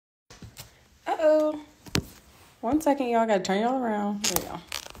Uh-oh. 1 second, y'all. Gotta turn y'all around. There we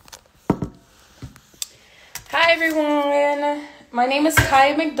go. Hi, everyone. My name is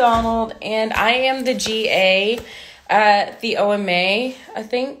Kyia McDonald, and I am the GA at the OMA. I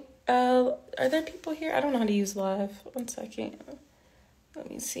think, are there people here? I don't know how to use live. 1 second. Let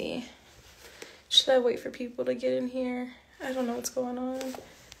me see. Should I wait for people to get in here? I don't know what's going on.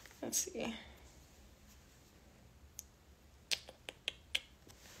 Let's see.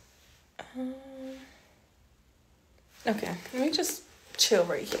 Okay, let me just chill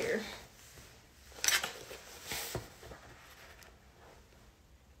right here.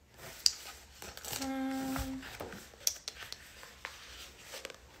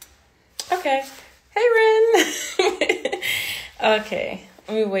 Okay. Hey, Ren. Okay,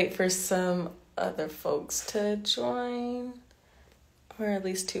 let me wait for some other folks to join, or at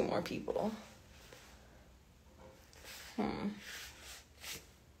least 2 more people.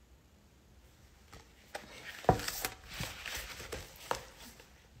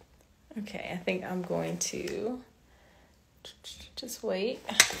 Okay, I think I'm going to just wait.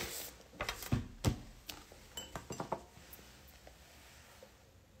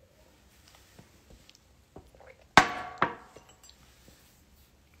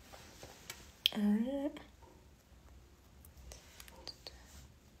 All right.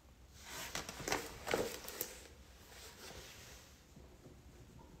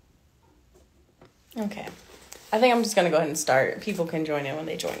 Okay. I think I'm just going to go ahead and start. People can join in when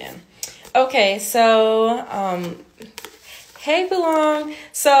they join in. Okay, so, hey, Belong.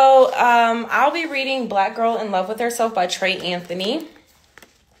 So, I'll be reading Black Girl in Love with Herself by Trey Anthony.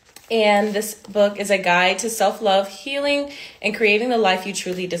 And this book is a guide to self-love, healing, and creating the life you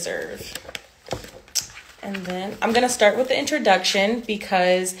truly deserve. And then I'm going to start with the introduction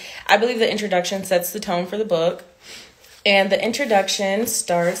because I believe the introduction sets the tone for the book. And the introduction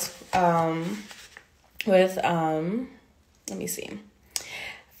starts with, let me see.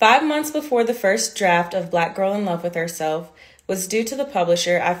 5 months before the first draft of Black Girl in Love with Herself was due to the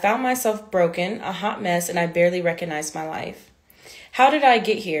publisher, I found myself broken, a hot mess, and I barely recognized my life. How did I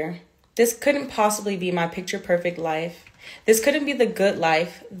get here? This couldn't possibly be my picture-perfect life. This couldn't be the good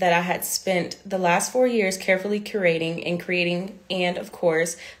life that I had spent the last 4 years carefully curating and creating and, of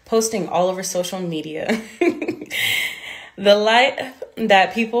course, posting all over social media. The life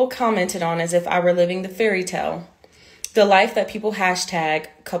that people commented on as if I were living the fairy tale. The life that people hashtag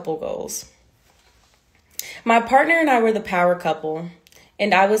couple goals. My partner and I were the power couple,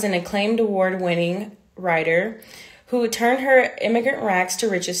 and I was an acclaimed award-winning writer who would turn her immigrant rags to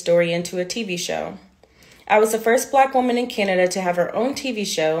riches story into a TV show. I was the first Black woman in Canada to have her own TV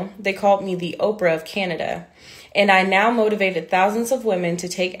show. They called me the Oprah of Canada, and I now motivated thousands of women to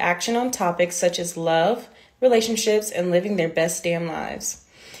take action on topics such as love, relationships, and living their best damn lives.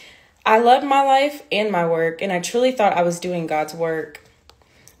 I loved my life and my work, and I truly thought I was doing God's work.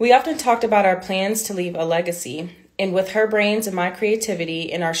 We often talked about our plans to leave a legacy, and with her brains and my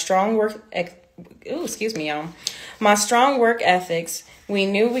creativity and our strong my strong work ethics, we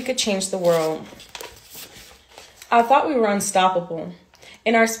knew we could change the world. I thought we were unstoppable.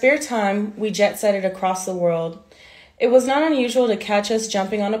 In our spare time, we jet-setted across the world. It was not unusual to catch us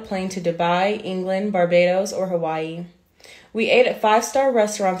jumping on a plane to Dubai, England, Barbados, or Hawaii. We ate at 5-star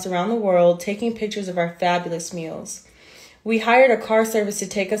restaurants around the world, taking pictures of our fabulous meals. We hired a car service to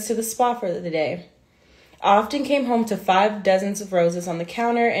take us to the spa for the day. I often came home to 5 dozens of roses on the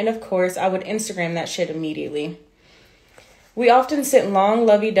counter, and of course, I would Instagram that shit immediately. We often sent long,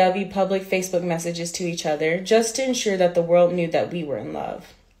 lovey-dovey public Facebook messages to each other just to ensure that the world knew that we were in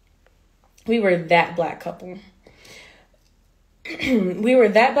love. We were that Black couple. We were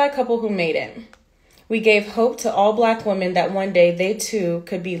that Black couple who made it. We gave hope to all Black women that one day they too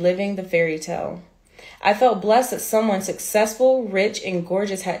could be living the fairy tale. I felt blessed that someone successful, rich, and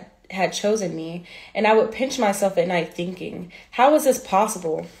gorgeous had chosen me, and I would pinch myself at night thinking, how is this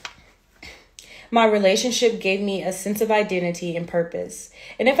possible? My relationship gave me a sense of identity and purpose.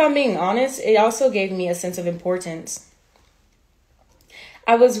 And if I'm being honest, it also gave me a sense of importance.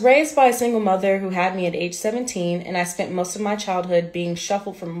 I was raised by a single mother who had me at age 17, and I spent most of my childhood being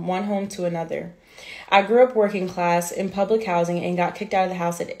shuffled from one home to another. I grew up working class in public housing and got kicked out of the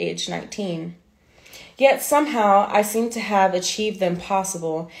house at age 19. Yet somehow I seemed to have achieved the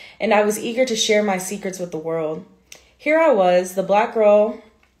impossible, and I was eager to share my secrets with the world. Here I was, the black girl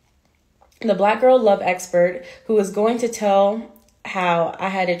love expert who was going to tell how I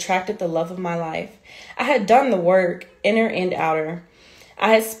had attracted the love of my life. I had done the work, inner and outer.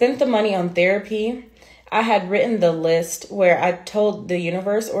 I had spent the money on therapy. I had written the list where I told the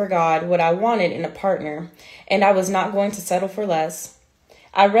universe or God what I wanted in a partner, and I was not going to settle for less.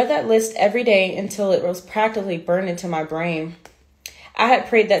 I read that list every day until it was practically burned into my brain. I had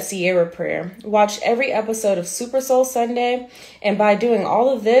prayed that Sierra prayer, watched every episode of Super Soul Sunday, and by doing all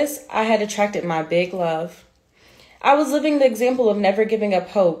of this, I had attracted my big love. I was living the example of never giving up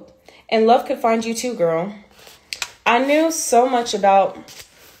hope, and love could find you too, girl. I knew so much about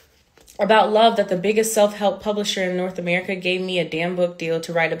love that the biggest self-help publisher in North America gave me a damn book deal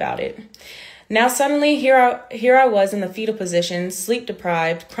to write about it. Now suddenly, here I was in the fetal position,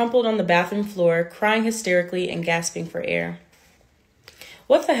 sleep-deprived, crumpled on the bathroom floor, crying hysterically and gasping for air.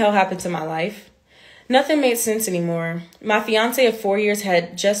 What the hell happened to my life? Nothing made sense anymore. My fiancé of 4 years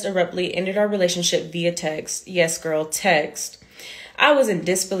had just abruptly ended our relationship via text. Yes, girl, text. I was in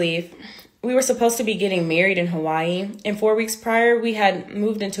disbelief. We were supposed to be getting married in Hawaii, and 4 weeks prior, we had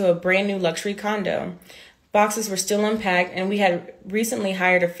moved into a brand new luxury condo. Boxes were still unpacked, and we had recently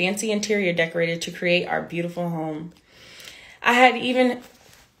hired a fancy interior decorator to create our beautiful home. I even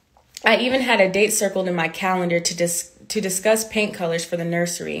had a date circled in my calendar to discuss paint colors for the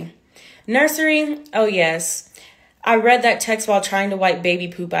nursery. Nursery? Oh, yes. I read that text while trying to wipe baby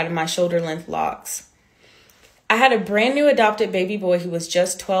poop out of my shoulder-length locks. I had a brand new adopted baby boy who was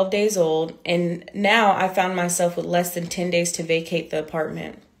just 12 days old, and now I found myself with less than 10 days to vacate the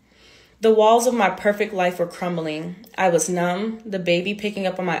apartment. The walls of my perfect life were crumbling. I was numb. The baby, picking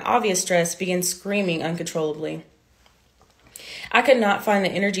up on my obvious stress, began screaming uncontrollably. I could not find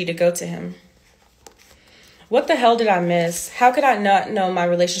the energy to go to him. What the hell did I miss? How could I not know my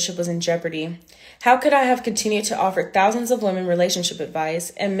relationship was in jeopardy? How could I have continued to offer thousands of women relationship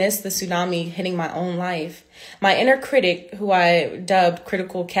advice and miss the tsunami hitting my own life? My inner critic, who I dubbed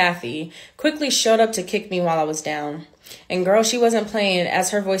Critical Kathy, quickly showed up to kick me while I was down. And girl, she wasn't playing as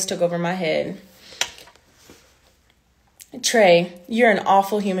her voice took over my head. Trey, you're an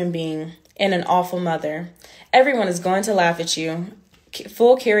awful human being and an awful mother. Everyone is going to laugh at you.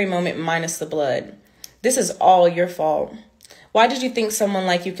 Full Carrie moment minus the blood. This is all your fault. Why did you think someone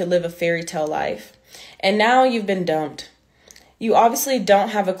like you could live a fairy tale life? And now you've been dumped. You obviously don't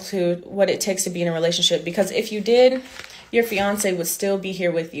have a clue what it takes to be in a relationship, because if you did, your fiance would still be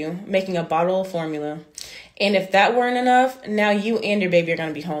here with you, making a bottle of formula. And if that weren't enough, now you and your baby are going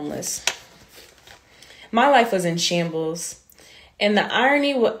to be homeless. My life was in shambles. And the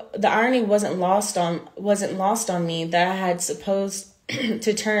irony wasn't lost on me that I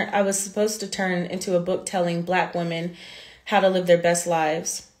was supposed to turn into a book telling Black women how to live their best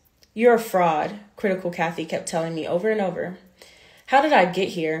lives. You're a fraud, Critical Kathy kept telling me over and over. How did I get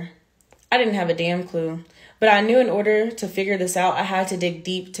here? I didn't have a damn clue, but I knew in order to figure this out, I had to dig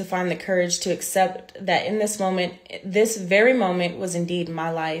deep to find the courage to accept that in this very moment was indeed my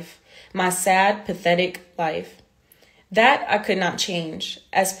life, my sad, pathetic life. That I could not change.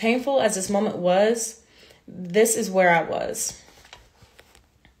 As painful as this moment was, this is where I was.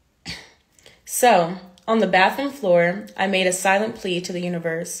 So, on the bathroom floor, I made a silent plea to the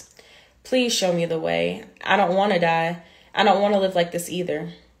universe. Please show me the way. I don't want to die. I don't want to live like this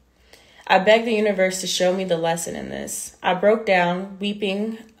either. I begged the universe to show me the lesson in this. I broke down,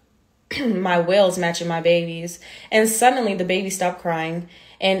 weeping, my wails matching my baby's, and suddenly the baby stopped crying,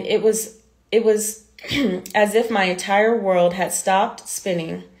 and it was as if my entire world had stopped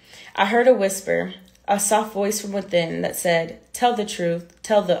spinning. I heard a whisper, a soft voice from within that said, "Tell the truth,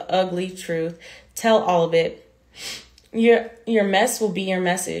 tell the ugly truth, tell all of it. Your mess will be your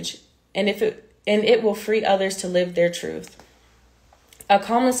message, and it will free others to live their truth." A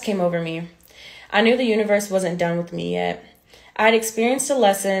calmness came over me. I knew the universe wasn't done with me yet. I had experienced a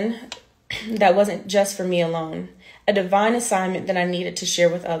lesson that wasn't just for me alone, a divine assignment that I needed to share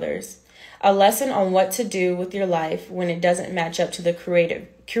with others, a lesson on what to do with your life when it doesn't match up to the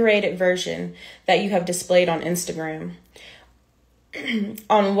curated version that you have displayed on Instagram,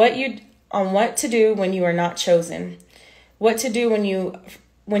 on what to do when you are not chosen, what to do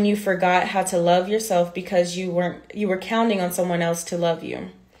when you forgot how to love yourself because you were counting on someone else to love you.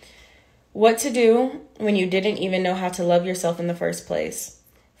 What to do when you didn't even know how to love yourself in the first place.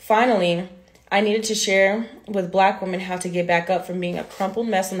 Finally, I needed to share with Black women how to get back up from being a crumpled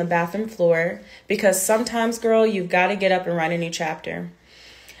mess on the bathroom floor, because sometimes, girl, you've got to get up and write a new chapter.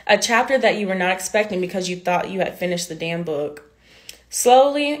 A chapter that you were not expecting because you thought you had finished the damn book.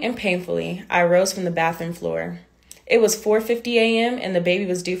 Slowly and painfully, I rose from the bathroom floor. It was 4:50 a.m. and the baby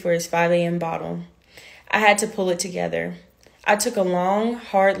was due for his 5 a.m. bottle. I had to pull it together. I took a long,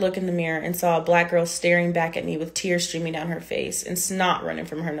 hard look in the mirror and saw a Black girl staring back at me with tears streaming down her face and snot running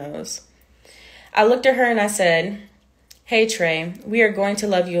from her nose. I looked at her and I said, "Hey, Trey, we are going to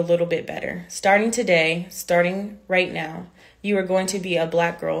love you a little bit better. Starting today, starting right now, you are going to be a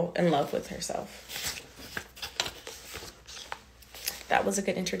Black girl in love with herself." that was a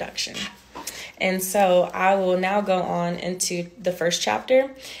good introduction. And so I will now go on into the first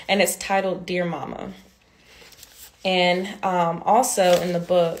chapter, and it's titled Dear Mama. And also in the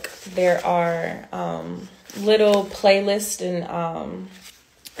book, there are little playlists and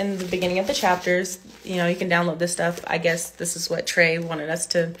in the beginning of the chapters. You know, you can download this stuff. I guess this is what Trey wanted us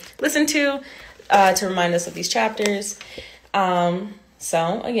to listen to remind us of these chapters.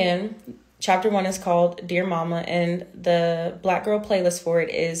 So again, chapter 1 is called Dear Mama, and the Black Girl playlist for it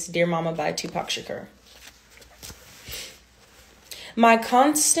is Dear Mama by Tupac Shakur. My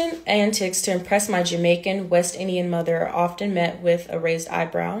constant antics to impress my Jamaican West Indian mother are often met with a raised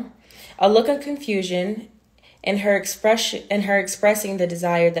eyebrow, a look of confusion, and her expressing the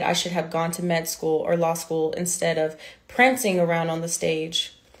desire that I should have gone to med school or law school instead of prancing around on the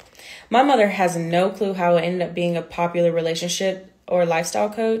stage. My mother has no clue how I ended up being a popular relationship or lifestyle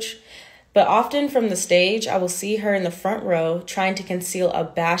coach, but often from the stage, I will see her in the front row trying to conceal a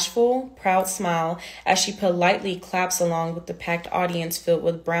bashful, proud smile as she politely claps along with the packed audience filled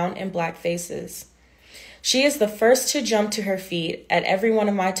with brown and black faces. She is the first to jump to her feet at every one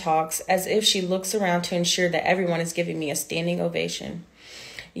of my talks, as if she looks around to ensure that everyone is giving me a standing ovation.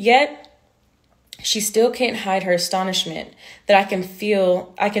 Yet, she still can't hide her astonishment that I can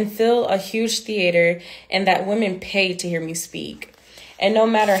fill a huge theater and that women pay to hear me speak. And no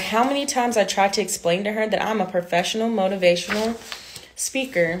matter how many times I try to explain to her that I'm a professional motivational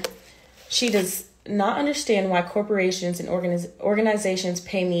speaker, she does not understand why corporations and organizations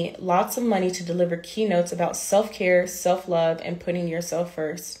pay me lots of money to deliver keynotes about self-care, self-love, and putting yourself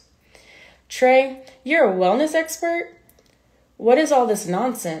first. Trey, you're a wellness expert? What is all this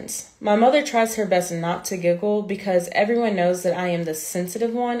nonsense? My mother tries her best not to giggle because everyone knows that I am the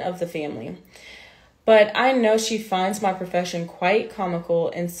sensitive one of the family. But I know she finds my profession quite comical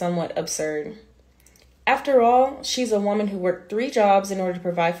and somewhat absurd. After all, she's a woman who worked 3 jobs in order to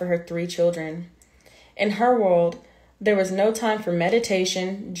provide for her 3 children. In her world, there was no time for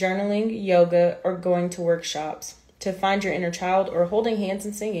meditation, journaling, yoga, or going to workshops to find your inner child or holding hands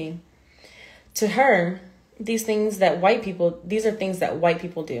and singing. To her, these are things that white people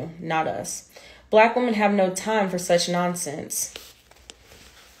do, not us. Black women have no time for such nonsense.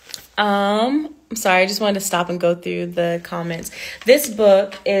 I'm sorry, I just wanted to stop and go through the comments. This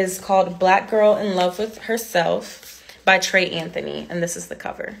book is called Black Girl in Love with Herself by Trey Anthony, and this is the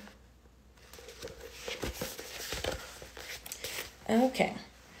cover. Okay.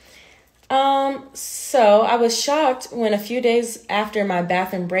 So I was shocked when a few days after my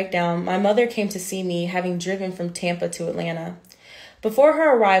bathroom breakdown, my mother came to see me, having driven from Tampa to Atlanta. Before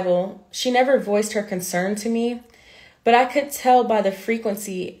her arrival, she never voiced her concern to me, but I could tell by the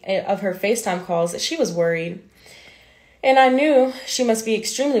frequency of her FaceTime calls that she was worried. And I knew she must be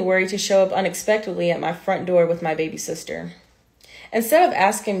extremely worried to show up unexpectedly at my front door with my baby sister. Instead of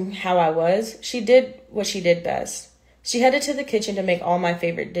asking how I was, she did what she did best. She headed to the kitchen to make all my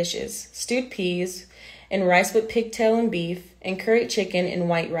favorite dishes: stewed peas and rice with pigtail and beef, and curried chicken and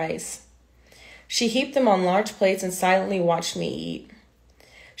white rice. She heaped them on large plates and silently watched me eat.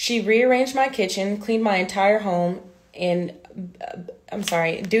 She rearranged my kitchen, cleaned my entire home, and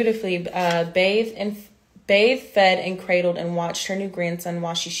dutifully bathed, fed, and cradled and watched her new grandson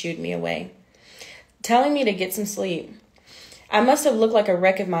while she shooed me away, telling me to get some sleep. I must have looked like a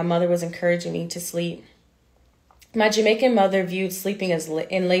wreck if my mother was encouraging me to sleep. My Jamaican mother viewed sleeping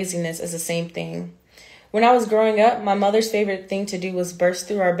and laziness as the same thing. When I was growing up, my mother's favorite thing to do was burst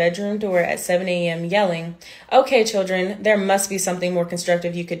through our bedroom door at 7 a.m. yelling, "Okay, children, there must be something more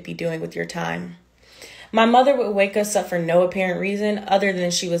constructive you could be doing with your time." My mother would wake us up for no apparent reason other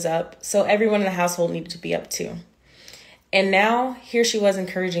than she was up, so everyone in the household needed to be up too. And now, here she was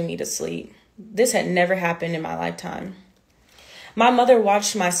encouraging me to sleep. This had never happened in my lifetime. My mother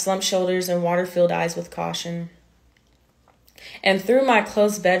watched my slumped shoulders and water-filled eyes with caution. And through my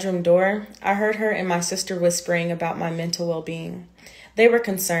closed bedroom door, I heard her and my sister whispering about my mental well-being. They were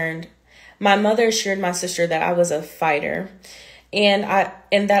concerned. My mother assured my sister that I was a fighter and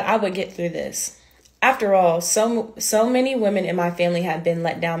that I would get through this. After all, so many women in my family had been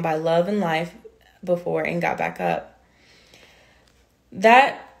let down by love and life before and got back up.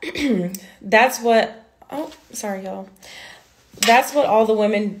 That's what all the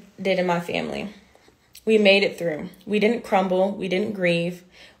women did in my family. We made it through. We didn't crumble. We didn't grieve.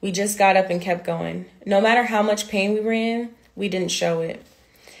 We just got up and kept going. No matter how much pain we were in, we didn't show it.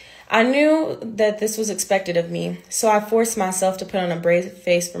 I knew that this was expected of me, so I forced myself to put on a brave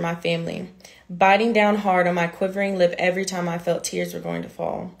face for my family, biting down hard on my quivering lip every time I felt tears were going to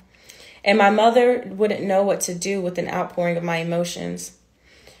fall. And my mother wouldn't know what to do with an outpouring of my emotions.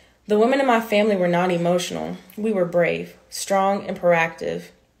 The women in my family were not emotional. We were brave. strong, and proactive.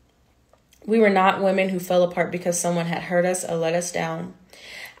 We were not women who fell apart because someone had hurt us or let us down.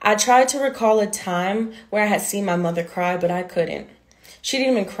 I tried to recall a time where I had seen my mother cry, but I couldn't. She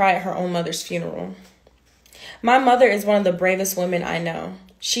didn't even cry at her own mother's funeral. My mother is one of the bravest women I know.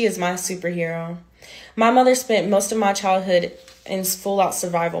 She is my superhero. My mother spent most of my childhood in full-out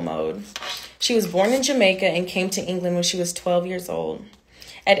survival mode. She was born in Jamaica and came to England when she was 12 years old.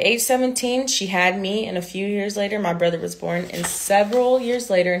 At age 17, she had me, and a few years later, my brother was born, and several years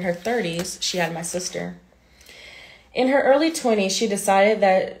later, in her 30s, she had my sister. In her early 20s, she decided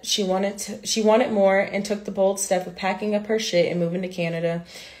that she wanted more and took the bold step of packing up her shit and moving to Canada,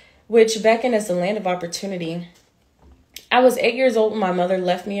 which beckoned as the land of opportunity. I was 8 years old when my mother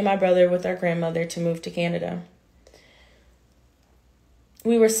left me and my brother with our grandmother to move to Canada.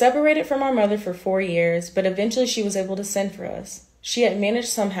 We were separated from our mother for 4 years, but eventually she was able to send for us. She had managed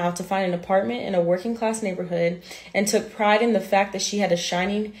somehow to find an apartment in a working-class neighborhood and took pride in the fact that she had a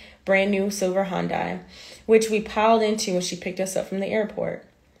shiny, brand-new silver Hyundai, which we piled into when she picked us up from the airport.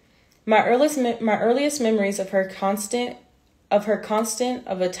 My earliest memories of a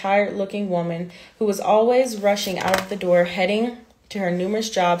tired-looking woman who was always rushing out of the door, heading to her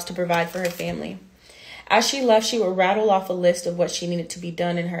numerous jobs to provide for her family. As she left, she would rattle off a list of what she needed to be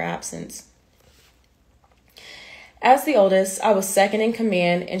done in her absence. As the oldest, I was second in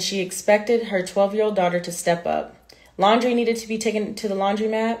command, and she expected her 12-year-old daughter to step up. Laundry needed to be taken to the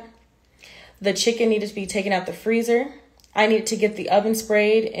laundromat. The chicken needed to be taken out the freezer. I needed to get the oven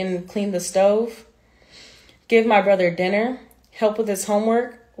sprayed and clean the stove. Give my brother dinner. Help with his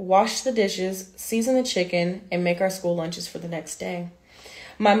homework. Wash the dishes. Season the chicken. And make our school lunches for the next day.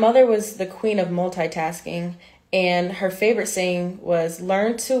 My mother was the queen of multitasking, and her favorite saying was,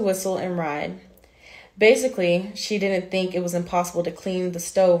 "Learn to whistle and ride." Basically, she didn't think it was impossible to clean the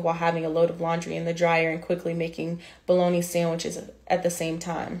stove while having a load of laundry in the dryer and quickly making bologna sandwiches at the same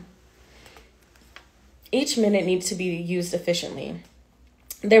time. Each minute needed to be used efficiently.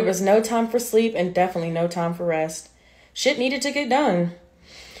 There was no time for sleep and definitely no time for rest. Shit needed to get done.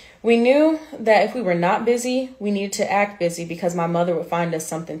 We knew that if we were not busy, we needed to act busy because my mother would find us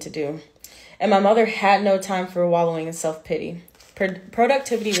something to do. And my mother had no time for wallowing in self-pity.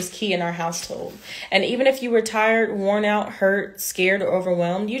 Productivity was key in our household. And even if you were tired, worn out, hurt, scared, or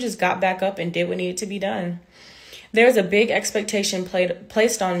overwhelmed, you just got back up and did what needed to be done. There was a big expectation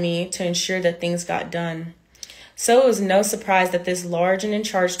placed on me to ensure that things got done. So it was no surprise that this large and in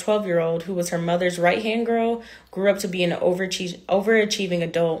charge 12-year-old, who was her mother's right-hand girl, grew up to be an overachieving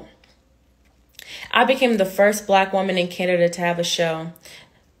adult. I became the first Black woman in Canada to have a show,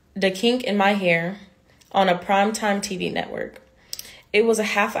 The Kink in My Hair, on a primetime TV network. It was a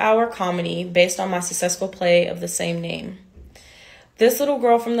half-hour comedy based on my successful play of the same name. This little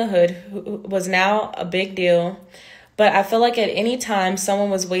girl from the hood was now a big deal, but I felt like at any time someone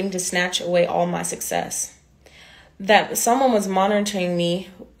was waiting to snatch away all my success. That someone was monitoring me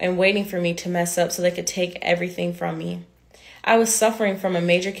and waiting for me to mess up so they could take everything from me. I was suffering from a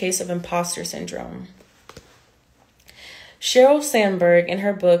major case of imposter syndrome. Sheryl Sandberg, in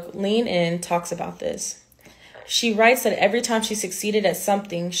her book Lean In, talks about this. She writes that every time she succeeded at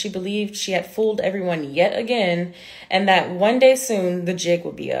something, she believed she had fooled everyone yet again, and that one day soon the jig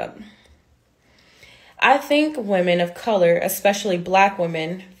would be up. I think women of color, especially Black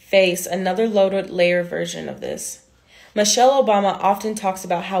women, face another loaded layer version of this. Michelle Obama often talks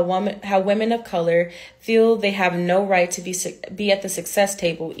about how women of color feel they have no right to be at the success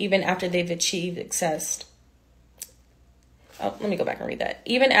table even after they've achieved success. Let me go back and read that.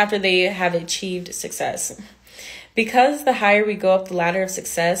 Even after they have achieved success. Because the higher we go up the ladder of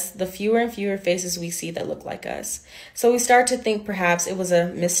success, the fewer and fewer faces we see that look like us. So we start to think perhaps it was a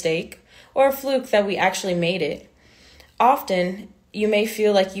mistake or a fluke that we actually made it. Often, you may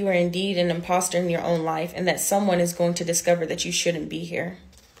feel like you are indeed an imposter in your own life and that someone is going to discover that you shouldn't be here.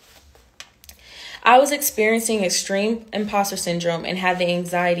 I was experiencing extreme imposter syndrome and had the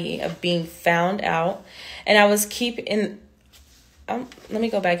anxiety of being found out, and I was let me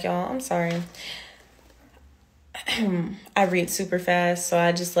go back, y'all. I'm sorry. I read super fast, so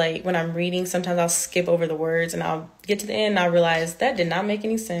I just when I'm reading, sometimes I'll skip over the words and I'll get to the end and I'll realize that did not make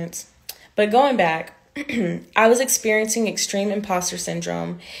any sense. But going back, I was experiencing extreme imposter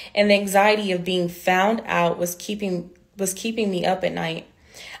syndrome, and the anxiety of being found out was keeping me up at night.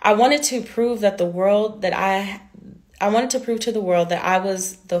 I wanted to prove to the world that I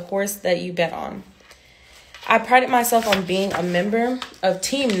was the horse that you bet on. I prided myself on being a member of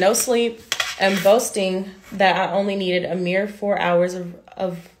Team No Sleep and boasting that I only needed a mere 4 hours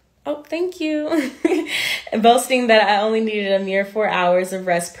boasting that I only needed a mere 4 hours of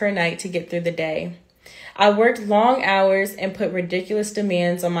rest per night to get through the day. I worked long hours and put ridiculous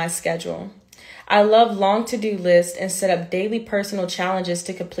demands on my schedule. I love long to-do lists and set up daily personal challenges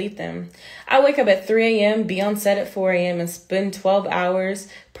to complete them. I wake up at 3 a.m., be on set at 4 a.m., and spend 12 hours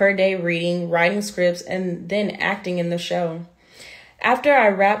per day reading, writing scripts, and then acting in the show. After I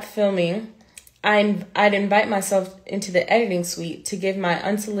wrapped filming, I'd invite myself into the editing suite to give my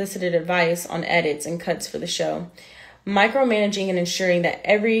unsolicited advice on edits and cuts for the show, micromanaging and ensuring that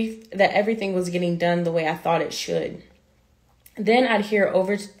everything was getting done the way I thought it should. Then I'd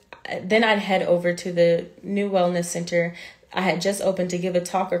head over to the new wellness center I had just opened to give a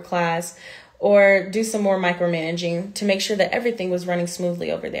talk or class or do some more micromanaging to make sure that everything was running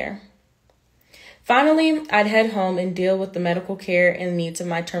smoothly over there. Finally, I'd head home and deal with the medical care and needs of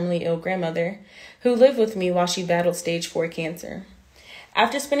my terminally ill grandmother, who lived with me while she battled stage 4 cancer.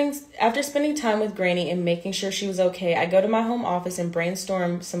 After spending time with Granny and making sure she was okay, I go to my home office and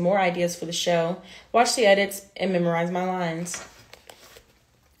brainstorm some more ideas for the show, watch the edits, and memorize my lines.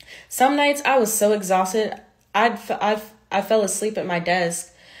 Some nights I was so exhausted I fell asleep at my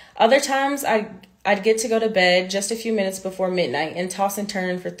desk. Other times I'd get to go to bed just a few minutes before midnight and toss and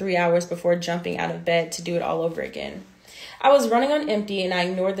turn for 3 hours before jumping out of bed to do it all over again. I was running on empty and I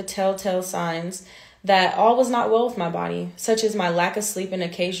ignored the telltale signs that all was not well with my body, such as my lack of sleep and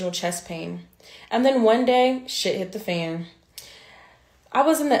occasional chest pain. And then one day, shit hit the fan. I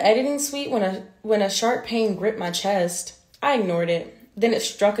was in the editing suite when a sharp pain gripped my chest. I ignored it. Then it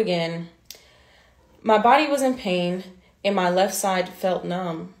struck again. My body was in pain and my left side felt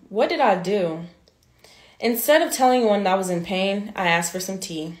numb. What did I do? Instead of telling anyone that I was in pain, I asked for some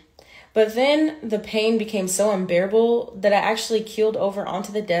tea. But then the pain became so unbearable that I actually keeled over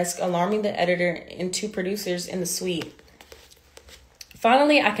onto the desk, alarming the editor and 2 producers in the suite.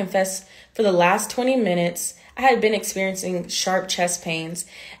 Finally, I confess, for the last 20 minutes, I had been experiencing sharp chest pains,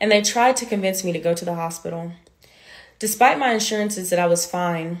 and they tried to convince me to go to the hospital. Despite my assurances that I was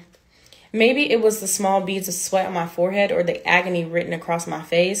fine, maybe it was the small beads of sweat on my forehead or the agony written across my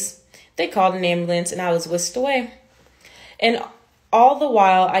face, they called an ambulance and I was whisked away. And all the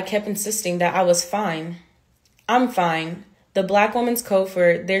while, I kept insisting that I was fine. I'm fine. The Black woman's code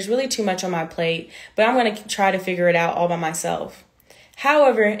for there's really too much on my plate, but I'm going to try to figure it out all by myself.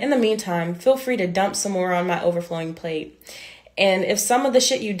 However, in the meantime, feel free to dump some more on my overflowing plate. And if some of the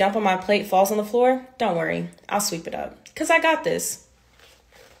shit you dump on my plate falls on the floor, don't worry. I'll sweep it up. Because I got this.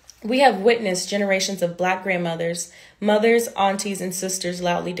 We have witnessed generations of Black grandmothers, mothers, aunties, and sisters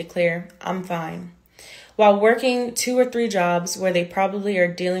loudly declare, I'm fine, while working 2 or 3 jobs where they probably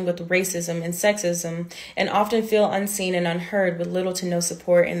are dealing with racism and sexism and often feel unseen and unheard with little to no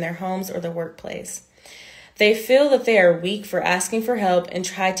support in their homes or the workplace. They feel that they are weak for asking for help and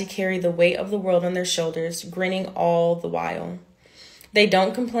try to carry the weight of the world on their shoulders, grinning all the while. They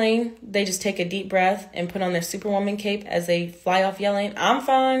don't complain. They just take a deep breath and put on their superwoman cape as they fly off yelling, I'm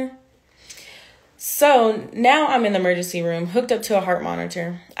fine. So now I'm in the emergency room, hooked up to a heart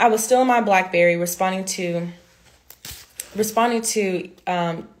monitor. I was still on my BlackBerry responding to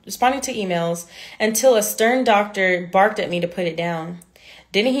emails until a stern doctor barked at me to put it down.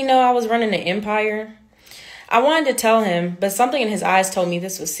 Didn't he know I was running an empire? I wanted to tell him, but something in his eyes told me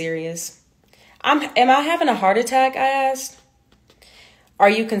this was serious. Am I having a heart attack? I asked. Are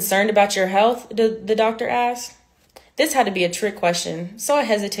you concerned about your health? The doctor asked. This had to be a trick question, so I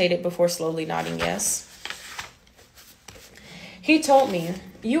hesitated before slowly nodding yes. He told me,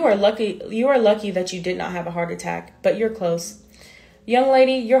 you are lucky that you did not have a heart attack, but you're close. Young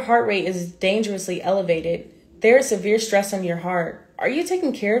lady, your heart rate is dangerously elevated. There is severe stress on your heart. Are you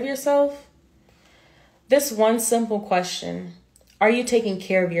taking care of yourself? This one simple question, are you taking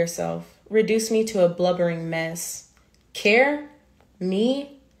care of yourself, reduced me to a blubbering mess. Care?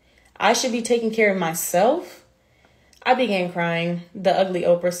 Me? I should be taking care of myself? I began crying, the ugly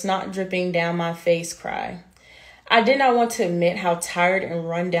Oprah snot dripping down my face cry. I did not want to admit how tired and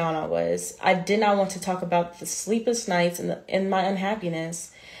run down I was. I did not want to talk about the sleepless nights and my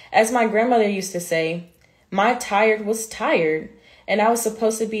unhappiness. As my grandmother used to say, my tired was tired, and I was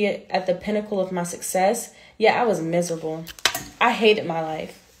supposed to be at the pinnacle of my success, yet I was miserable. I hated my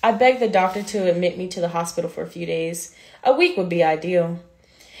life. I begged the doctor to admit me to the hospital for a few days. A week would be ideal.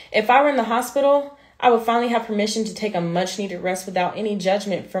 If I were in the hospital, I would finally have permission to take a much-needed rest without any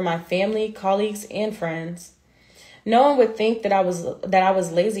judgment from my family, colleagues, and friends. No one would think that I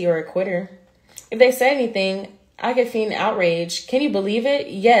was lazy or a quitter. If they said anything, I could feign outrage. Can you believe it?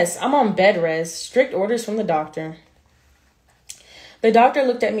 Yes, I'm on bed rest. Strict orders from the doctor. The doctor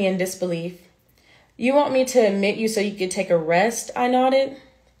looked at me in disbelief. You want me to admit you so you could take a rest? I nodded.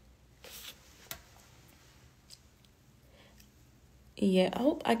 Yeah,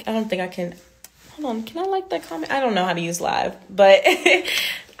 I don't think I can. Hold on, can I like that comment? I don't know how to use live, but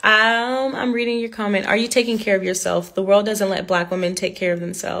I'm reading your comment. Are you taking care of yourself? The world doesn't let Black women take care of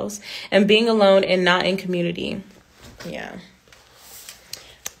themselves. And being alone and not in community. Yeah.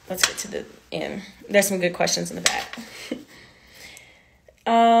 Let's get to the end. There's some good questions in the back.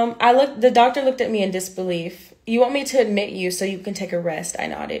 The doctor looked at me in disbelief. You want me to admit you so you can take a rest, I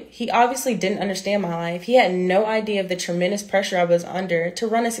nodded. He obviously didn't understand my life. He had no idea of the tremendous pressure I was under to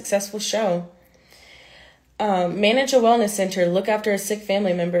run a successful show. Manage a wellness center, look after a sick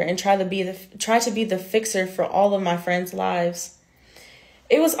family member, and try to be the fixer for all of my friends' lives.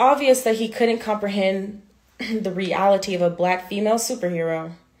 It was obvious that he couldn't comprehend the reality of a Black female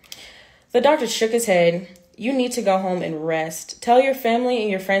superhero. The doctor shook his head. You need to go home and rest. Tell your family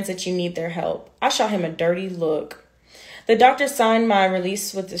and your friends that you need their help. I shot him a dirty look. The doctor signed my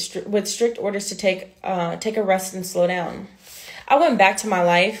release with strict orders to take a rest and slow down. I went back to my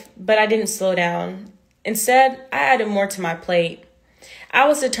life, but I didn't slow down. Instead, I added more to my plate. I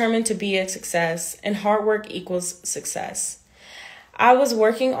was determined to be a success, and hard work equals success. I was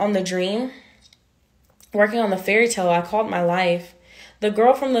working on the dream, working on the fairy tale I called my life. The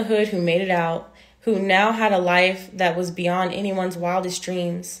girl from the hood who made it out, who now had a life that was beyond anyone's wildest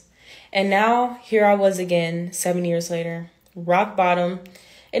dreams. And now, here I was again, 7 years later, rock bottom,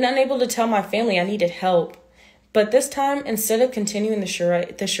 and unable to tell my family I needed help. But this time, instead of continuing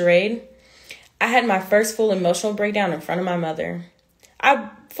the charade, I had my first full emotional breakdown in front of my mother.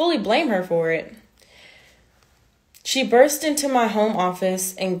 I fully blame her for it. She burst into my home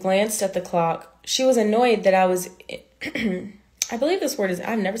office and glanced at the clock. She was annoyed that I was... I believe this word is...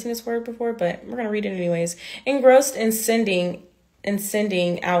 I've never seen this word before, but we're going to read it anyways. Engrossed in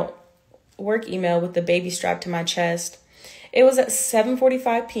sending out work email with the baby strapped to my chest. It was at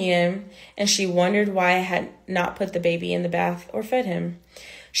 7:45 p.m., and she wondered why I had not put the baby in the bath or fed him.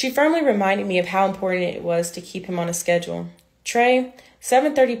 She firmly reminded me of how important it was to keep him on a schedule. Trey,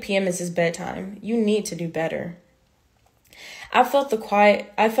 7:30 p.m. is his bedtime. You need to do better. I felt the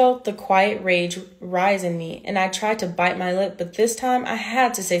quiet rage rise in me, and I tried to bite my lip, but this time I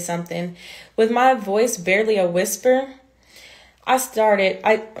had to say something. With my voice barely a whisper, I'm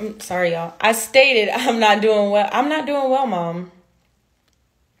sorry, y'all. I stated, I'm not doing well, Mom.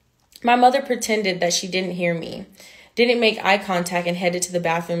 My mother pretended that she didn't hear me, didn't make eye contact, and headed to the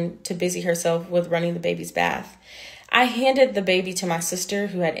bathroom to busy herself with running the baby's bath. I handed the baby to my sister,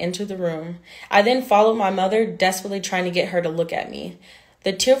 who had entered the room. I then followed my mother, desperately trying to get her to look at me.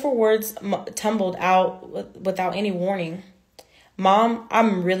 The tearful words tumbled out without any warning. Mom,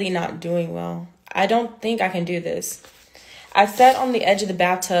 I'm really not doing well. I don't think I can do this. I sat on the edge of the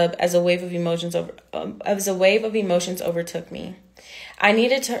bathtub as a wave of emotions overtook me. I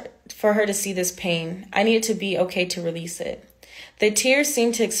needed for her to see this pain. I needed to be okay to release it. The tears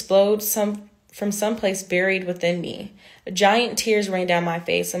seemed to explode from someplace buried within me. Giant tears rained down my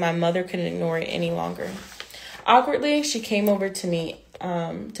face, and my mother couldn't ignore it any longer. Awkwardly, she came over to me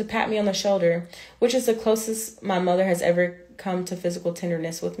to pat me on the shoulder, which is the closest my mother has ever come to physical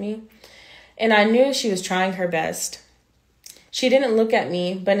tenderness with me. And I knew she was trying her best. She didn't look at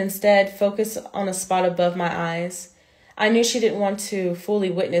me, but instead focused on a spot above my eyes. I knew she didn't want to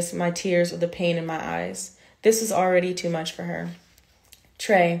fully witness my tears or the pain in my eyes. This was already too much for her.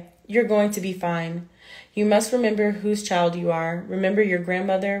 Trey, you're going to be fine. You must remember whose child you are. Remember your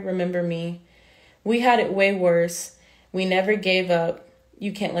grandmother. Remember me. We had it way worse. We never gave up.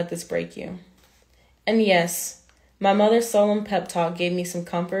 You can't let this break you. And yes, my mother's solemn pep talk gave me some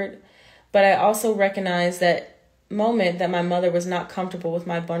comfort, but I also recognized that moment that my mother was not comfortable with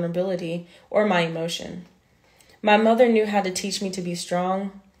my vulnerability or my emotion. My mother knew how to teach me to be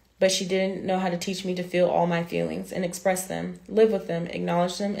strong, but she didn't know how to teach me to feel all my feelings and express them, live with them,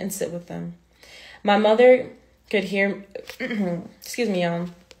 acknowledge them, and sit with them. My mother could hear... Excuse me, y'all.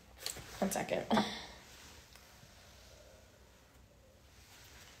 1 second.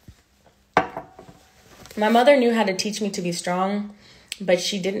 My mother knew how to teach me to be strong, but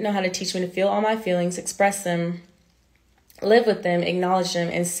she didn't know how to teach me to feel all my feelings, express them, live with them, acknowledge them,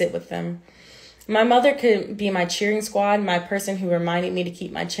 and sit with them. My mother could be my cheering squad, my person who reminded me to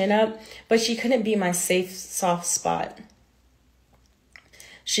keep my chin up, but she couldn't be my safe, soft spot.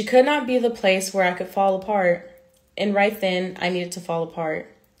 She could not be the place where I could fall apart, and right then I needed to fall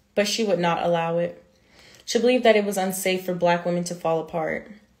apart, but she would not allow it. She believed that it was unsafe for Black women to fall apart,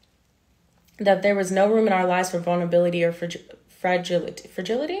 that there was no room in our lives for vulnerability or fragility.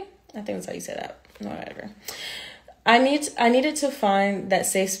 Fragility? I think that's how you say that. No, whatever. I needed to find that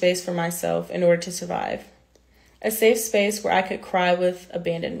safe space for myself in order to survive. A safe space where I could cry with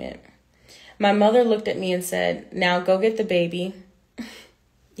abandonment. My mother looked at me and said, "Now go get the baby."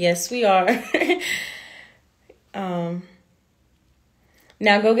 Yes, we are. Now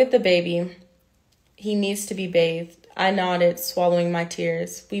go get the baby. He needs to be bathed. I nodded, swallowing my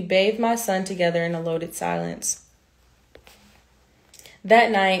tears. We bathed my son together in a loaded silence.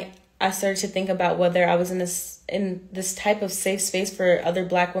 That night, I started to think about whether I was in this type of safe space for other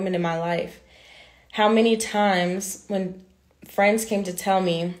Black women in my life. How many times when friends came to tell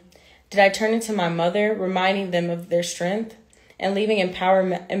me, did I turn into my mother, reminding them of their strength and leaving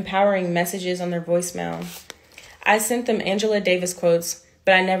empowering messages on their voicemail? I sent them Angela Davis quotes,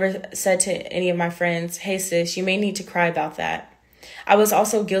 but I never said to any of my friends, hey sis, you may need to cry about that. I was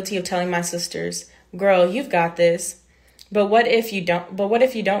also guilty of telling my sisters, girl, you've got this. But what if you don't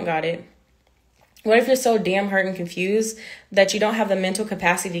got it? What if you're so damn hurt and confused that you don't have the mental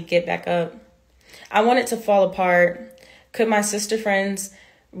capacity to get back up? I wanted to fall apart. Could my sister friends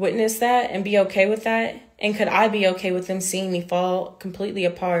witness that and be okay with that? And could I be okay with them seeing me fall completely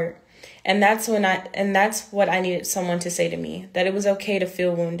apart? And that's what I needed someone to say to me, that it was okay to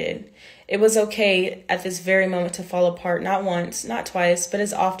feel wounded. It was okay at this very moment to fall apart, not once, not twice, but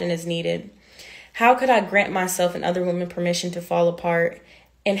as often as needed. How could I grant myself and other women permission to fall apart?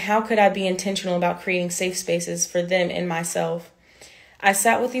 And how could I be intentional about creating safe spaces for them and myself? I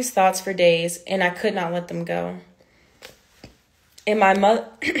sat with these thoughts for days, and I could not let them go. In my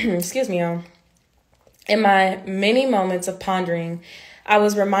In my many moments of pondering, I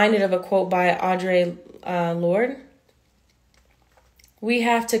was reminded of a quote by Audre Lorde. We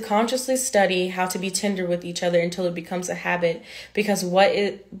have to consciously study how to be tender with each other until it becomes a habit, because what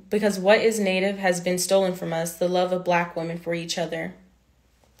is native has been stolen from us, the love of Black women for each other.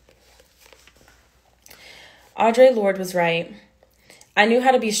 Audre Lorde was right. I knew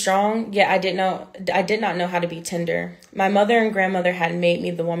how to be strong, yet I did not know how to be tender. My mother and grandmother had made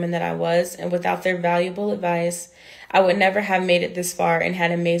me the woman that I was, and without their valuable advice, I would never have made it this far and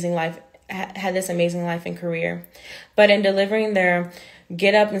had this amazing life and career. But in delivering their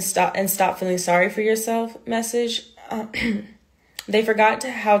get up and stop feeling sorry for yourself message, they forgot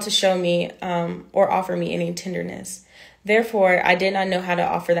how to show me or offer me any tenderness. Therefore, I did not know how to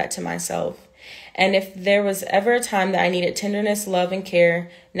offer that to myself. And if there was ever a time that I needed tenderness, love, and care,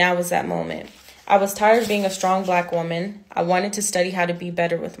 now was that moment. I was tired of being a strong Black woman. I wanted to study how to be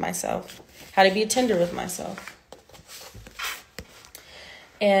better with myself, how to be tender with myself.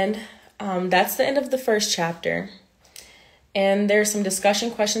 And that's the end of the first chapter. And there's some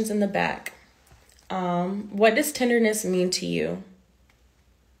discussion questions in the back. What does tenderness mean to you?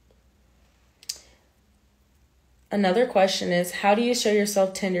 Another question is, how do you show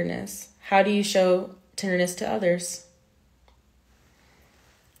yourself tenderness? How do you show tenderness to others?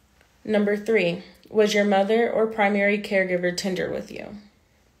 Number 3, was your mother or primary caregiver tender with you?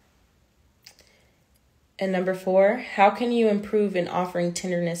 And number 4, how can you improve in offering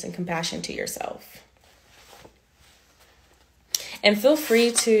tenderness and compassion to yourself? And feel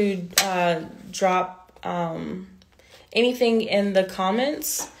free to drop anything in the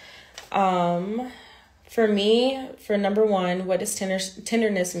comments. For me, for number 1, what does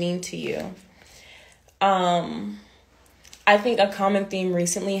tenderness mean to you? I think a common theme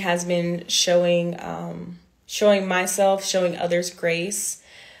recently has been showing myself, showing others grace.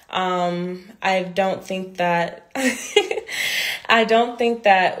 I don't think that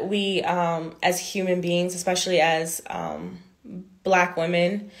we, as human beings, especially as Black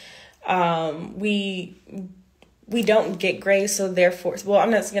women, we don't get grace, so therefore, well,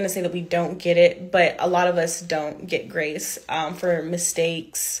 I'm not going to say that we don't get it, but a lot of us don't get grace for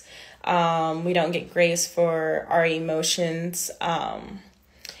mistakes. We don't get grace for our emotions.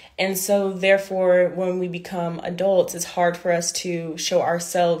 And so therefore, when we become adults, it's hard for us to show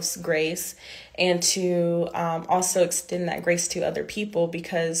ourselves grace and to also extend that grace to other people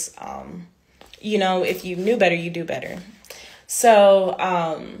because, if you knew better, you do better. So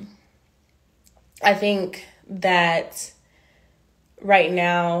I think that right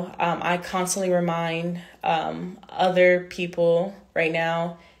now, I constantly remind other people right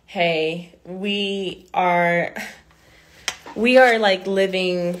now, hey, we are like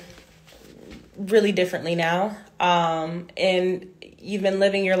living really differently now. And you've been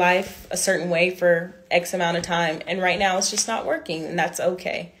living your life a certain way for X amount of time. And right now it's just not working, and that's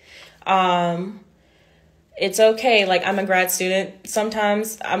okay. It's okay. Like, I'm a grad student.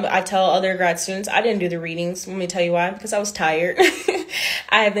 Sometimes I tell other grad students, I didn't do the readings. Let me tell you why. Because I was tired.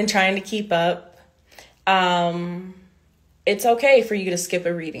 I have been trying to keep up. It's okay for you to skip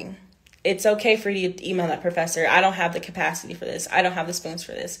a reading. It's okay for you to email that professor. I don't have the capacity for this. I don't have the spoons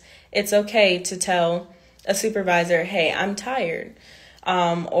for this. It's okay to tell a supervisor, hey, I'm tired.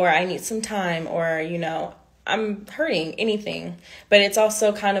 Or I need some time. Or, I'm hurting anything. But it's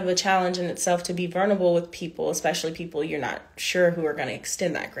also kind of a challenge in itself to be vulnerable with people, especially people you're not sure who are going to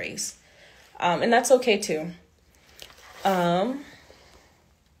extend that grace. And that's okay too. I'm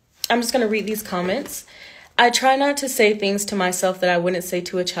just going to read these comments. I try not to say things to myself that I wouldn't say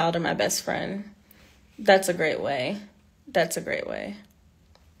to a child or my best friend. That's a great way. That's a great way.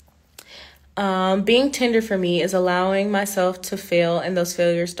 Being tender for me is allowing myself to fail, and those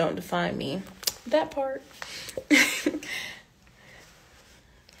failures don't define me. That part.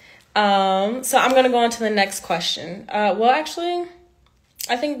 So I'm going to go on to the next question. Well, actually,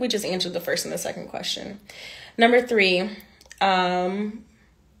 I think we just answered the first and the second question. Number 3,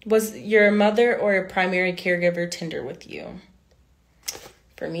 was your mother or a primary caregiver tender with you?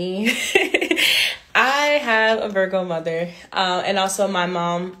 For me, I have a Virgo mother, and also my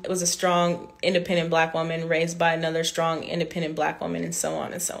mom was a strong, independent Black woman raised by another strong, independent Black woman, and so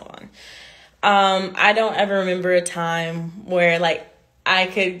on and so on. I don't ever remember a time where, like, I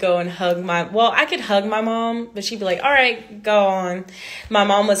could go and I could hug my mom, but she'd be like, all right, go on. My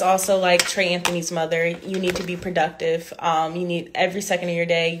mom was also like Trey Anthony's mother. You need to be productive. You need every second of your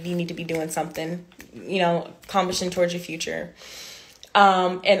day, you need to be doing something, accomplishing towards your future.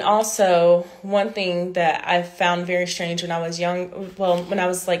 And also one thing that I found very strange when I was when I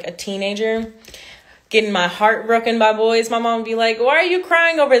was like a teenager, getting my heart broken by boys, my mom would be like, why are you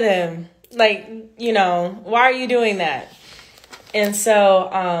crying over them? Like, why are you doing that? And so,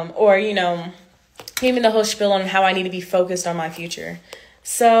 even the whole spiel on how I need to be focused on my future.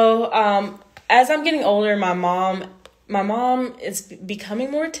 So, as I'm getting older, my mom is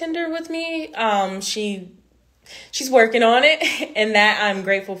becoming more tender with me. She's working on it, and that I'm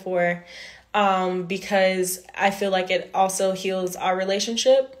grateful for, because I feel like it also heals our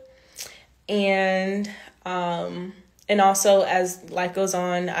relationship. And also as life goes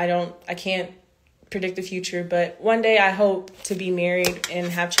on, I can't predict the future, but one day I hope to be married and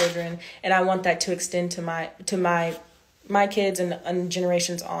have children, and I want that to extend to my kids and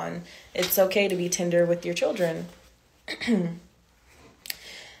generations on. It's okay to be tender with your children.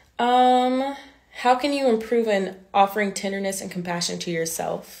 How can you improve in offering tenderness and compassion to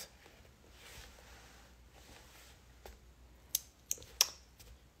yourself?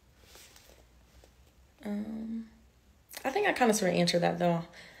 I think I kind of sort of answered that though.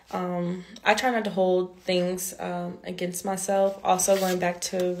 I try not to hold things against myself. Also, going back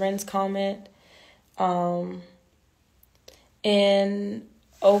to Ren's comment, in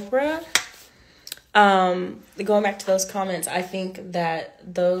Oprah, going back to those comments, I think that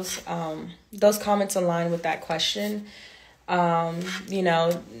those comments align with that question.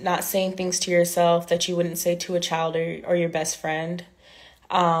 Not saying things to yourself that you wouldn't say to a child or your best friend.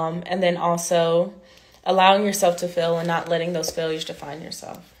 And then also allowing yourself to fail and not letting those failures define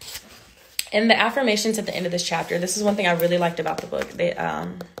yourself. And the affirmations at the end of this chapter, this is one thing I really liked about the book.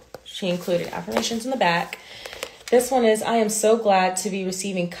 She included affirmations in the back. This one is, I am so glad to be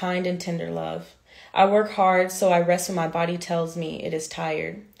receiving kind and tender love. I work hard, so I rest when my body tells me it is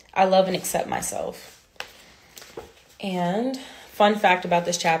tired. I love and accept myself. And fun fact about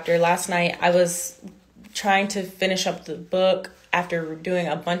this chapter, last night I was trying to finish up the book after doing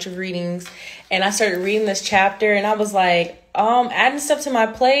a bunch of readings, and I started reading this chapter, and I was like, adding stuff to my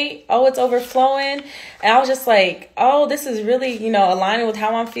plate. Oh, it's overflowing. And I was just like, oh, this is really, aligning with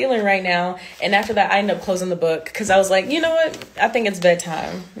how I'm feeling right now. And after that, I ended up closing the book because I was like, you know what? I think it's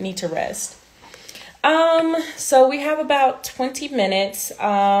bedtime. I need to rest. So we have about 20 minutes.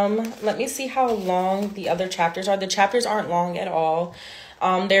 Let me see how long the other chapters are. The chapters aren't long at all.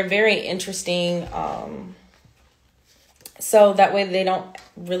 They're very interesting. So that way they don't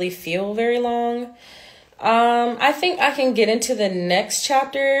really feel very long. I think I can get into the next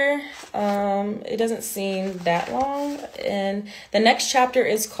chapter. It doesn't seem that long. And the next chapter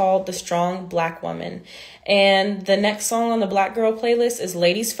is called The Strong Black Woman. And the next song on the Black Girl playlist is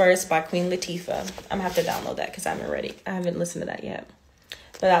Ladies First by Queen Latifah. I'm going to have to download that because I haven't listened to that yet.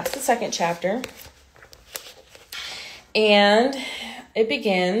 But that's the second chapter. And it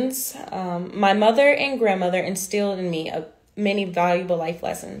begins, my mother and grandmother instilled in me many valuable life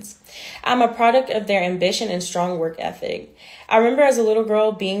lessons. I'm a product of their ambition and strong work ethic. I remember as a little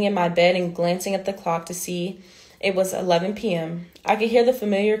girl being in my bed and glancing at the clock to see it was 11 p.m. I could hear the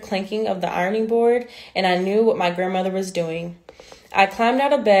familiar clanking of the ironing board, and I knew what my grandmother was doing. I climbed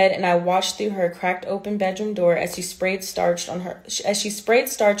out of bed and I watched through her cracked open bedroom door as she sprayed starch on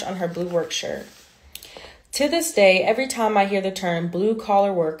her blue work shirt. To this day, every time I hear the term blue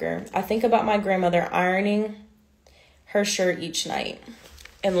collar worker, I think about my grandmother ironing her shirt each night.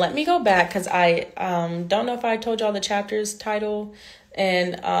 And let me go back because I don't know if I told y'all the chapter's title,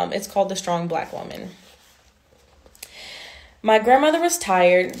 and it's called The Strong Black Woman. My grandmother was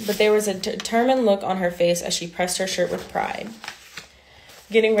tired, but there was a determined look on her face as she pressed her shirt with pride.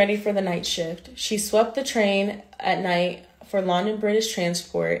 Getting ready for the night shift. She swept the train at night for London British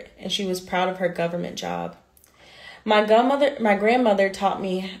Transport, and she was proud of her government job. My grandmother taught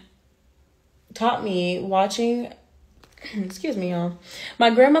me watching. Excuse me, y'all.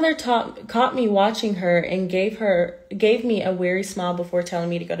 My grandmother caught me watching her and gave me a weary smile before telling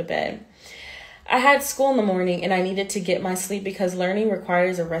me to go to bed. I had school in the morning and I needed to get my sleep because learning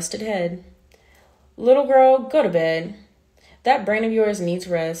requires a rested head. Little girl, go to bed. That brain of yours needs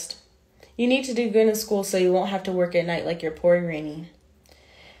rest. You need to do good in school so you won't have to work at night like your poor granny.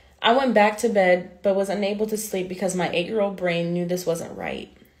 I went back to bed but was unable to sleep because my 8-year-old brain knew this wasn't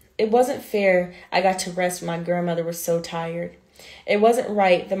right. It wasn't fair I got to rest when my grandmother was so tired. It wasn't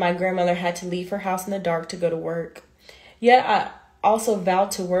right that my grandmother had to leave her house in the dark to go to work. Yet I also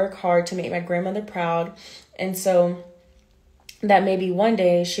vowed to work hard to make my grandmother proud, and so that maybe one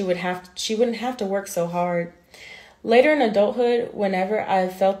day she wouldn't have to work so hard. Later in adulthood, whenever I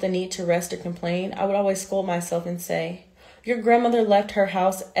felt the need to rest or complain, I would always scold myself and say, "Your grandmother left her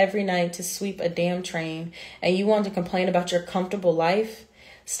house every night to sweep a damn train, and you want to complain about your comfortable life?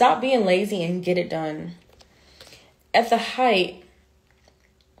 Stop being lazy and get it done." At the height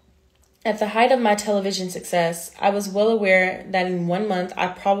of my television success, I was well aware that in 1 month, I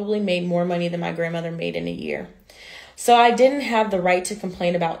probably made more money than my grandmother made in a year. So I didn't have the right to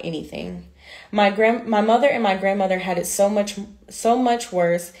complain about anything. My mother and my grandmother had it so much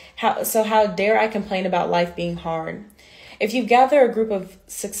worse. How dare I complain about life being hard? If you gather a group of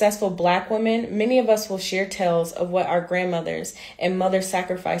successful Black women, many of us will share tales of what our grandmothers and mothers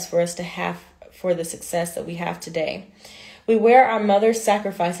sacrificed for us to have for the success that we have today. We wear our mother's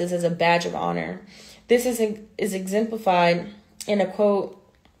sacrifices as a badge of honor. This is exemplified in a quote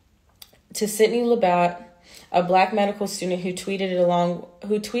to Sydney Labat, a Black medical student who tweeted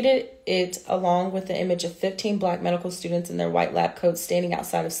it along with the image of 15 Black medical students in their white lab coats standing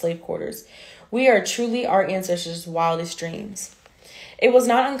outside of slave quarters. We are truly our ancestors' wildest dreams. It was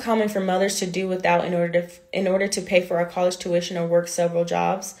not uncommon for mothers to do without in order to pay for our college tuition or work several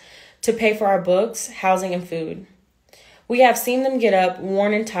jobs, to pay for our books, housing, and food. We have seen them get up,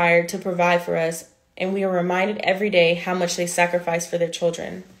 worn and tired, to provide for us, and we are reminded every day how much they sacrifice for their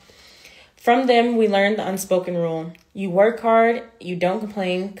children. From them, we learn the unspoken rule. You work hard, you don't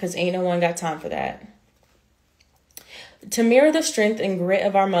complain, because ain't no one got time for that. To mirror the strength and grit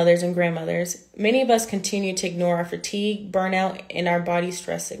of our mothers and grandmothers, many of us continue to ignore our fatigue, burnout, and our body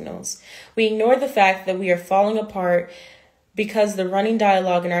stress signals. We ignore the fact that we are falling apart because the running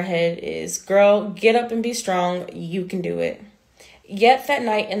dialogue in our head is, "Girl, get up and be strong, you can do it." Yet that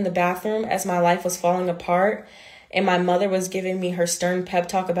night in the bathroom, as my life was falling apart and my mother was giving me her stern pep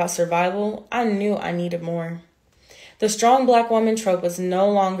talk about survival, I knew I needed more. The strong Black woman trope was no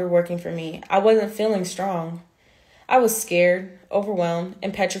longer working for me. I wasn't feeling strong. I was scared, overwhelmed,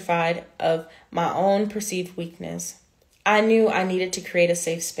 and petrified of my own perceived weakness. I knew I needed to create a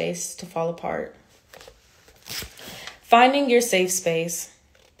safe space to fall apart. Finding your safe space.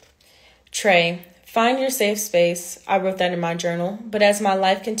 Trey, find your safe space. I wrote that in my journal, but as my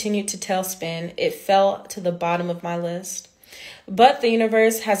life continued to tailspin, it fell to the bottom of my list. But the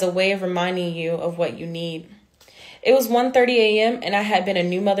universe has a way of reminding you of what you need. It was 1:30 a.m. and I had been a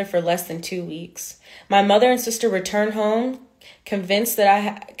new mother for less than 2 weeks. My mother and sister returned home, convinced that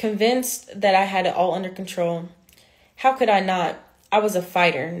I had it all under control. How could I not? I was a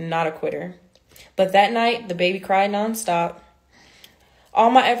fighter, not a quitter. But that night, the baby cried nonstop. All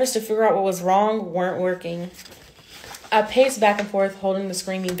my efforts to figure out what was wrong weren't working. I paced back and forth, holding the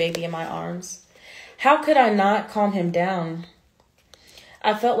screaming baby in my arms. How could I not calm him down?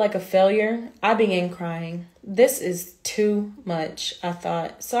 I felt like a failure. I began crying. This is too much, I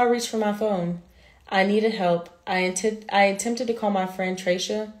thought, so I reached for my phone. I needed help. I attempted to call my friend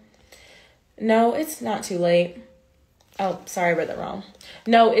Tracia. No, it's not too late. Oh, sorry, I read that wrong.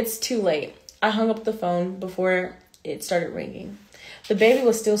 No, it's too late. I hung up the phone before it started ringing. The baby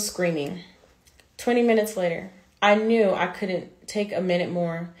was still screaming. 20 minutes later, I knew I couldn't take a minute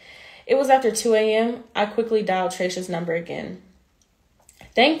more. It was after 2 a.m. I quickly dialed Tracia's number again.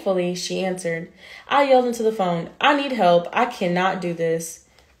 Thankfully, she answered. I yelled into the phone, "I need help. I cannot do this."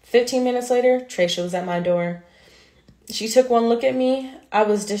 15 minutes later, Tracia was at my door. She took one look at me. I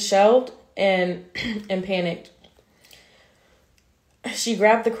was disheveled and panicked. She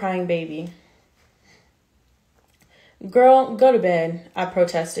grabbed the crying baby. "Girl, go to bed," I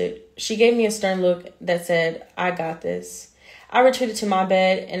protested. She gave me a stern look that said, "I got this." I retreated to my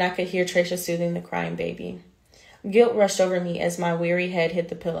bed, and I could hear Tracia soothing the crying baby. Guilt rushed over me as my weary head hit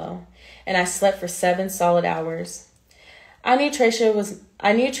the pillow, and I slept for 7 solid hours. I knew Tracia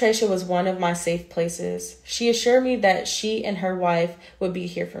was one of my safe places. She assured me that she and her wife would be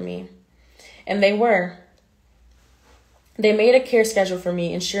here for me. And they were. They made a care schedule for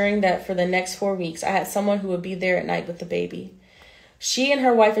me, ensuring that for the next 4 weeks, I had someone who would be there at night with the baby. She and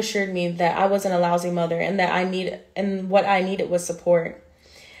her wife assured me that I wasn't a lousy mother and what I needed was support.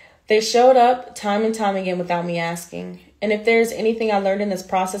 They showed up time and time again without me asking. And if there's anything I learned in this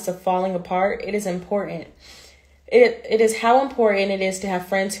process of falling apart, it is important. It is how important it is to have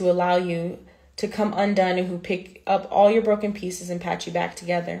friends who allow you to come undone and who pick up all your broken pieces and patch you back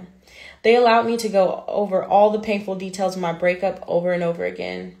together. They allowed me to go over all the painful details of my breakup over and over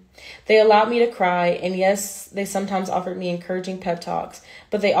again. They allowed me to cry, and yes, they sometimes offered me encouraging pep talks,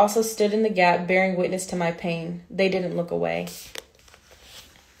 but they also stood in the gap bearing witness to my pain. They didn't look away.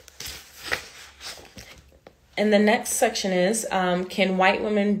 And the next section is, can white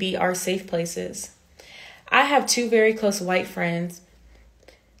women be our safe places? I have 2 very close white friends.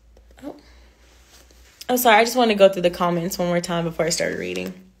 Oh, sorry. I just want to go through the comments one more time before I started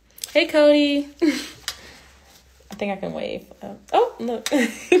reading. Hey, Cody. I think I can wave. Oh, look.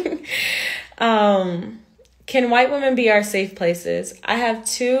 Can white women be our safe places? I have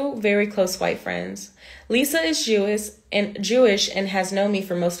 2 very close white friends. Lisa is Jewish and has known me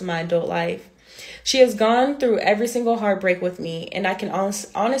for most of my adult life. She has gone through every single heartbreak with me, and I can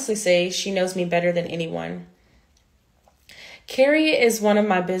honestly say she knows me better than anyone. Carrie is one of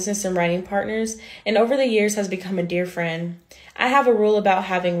my business and writing partners, and over the years has become a dear friend. I have a rule about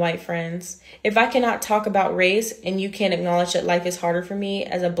having white friends. If I cannot talk about race and you can't acknowledge that life is harder for me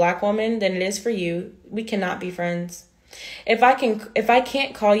as a black woman than it is for you, we cannot be friends. If I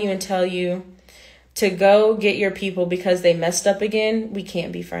can't call you and tell you to go get your people because they messed up again, we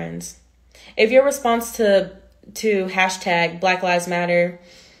can't be friends. If your response to hashtag Black Lives Matter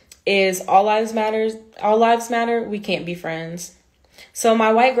is all lives matter, we can't be friends. So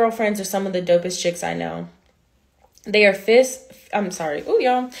my white girlfriends are some of the dopest chicks I know. They are fierce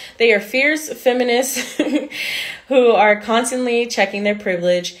feminists who are constantly checking their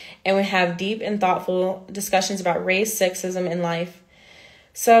privilege, and we have deep and thoughtful discussions about race, sexism, and life.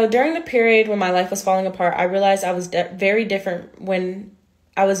 So during the period when my life was falling apart, I realized I was very different when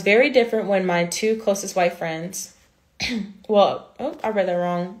my 2 closest white friends, I read that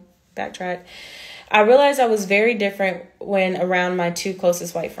wrong. Backtrack. I realized I was very different when around my 2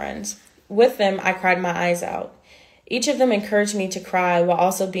 closest white friends. With them, I cried my eyes out. Each of them encouraged me to cry while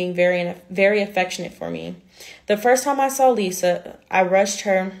also being very, very affectionate for me. The first time I saw Lisa, I rushed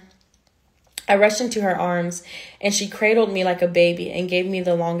into her arms, and she cradled me like a baby and gave me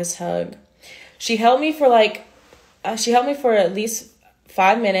the longest hug. She held me for at least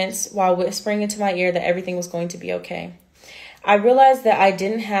 5 minutes while whispering into my ear that everything was going to be okay. I realized that I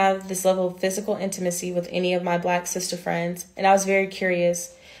didn't have this level of physical intimacy with any of my black sister friends, and I was very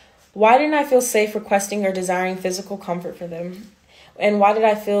curious. Why didn't I feel safe requesting or desiring physical comfort for them? And why did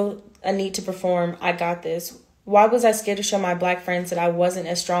I feel a need to perform, I got this? Why was I scared to show my black friends that I wasn't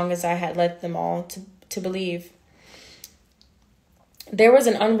as strong as I had led them all to believe? There was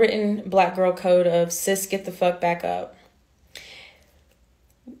an unwritten black girl code of sis, get the fuck back up.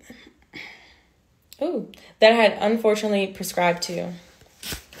 That I had unfortunately prescribed to.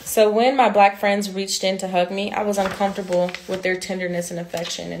 So when my black friends reached in to hug me, I was uncomfortable with their tenderness and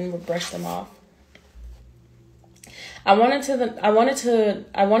affection and would brush them off. I wanted them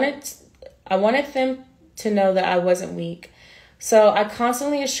to know that I wasn't weak. So I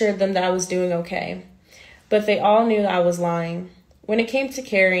constantly assured them that I was doing okay. But they all knew I was lying. When it came to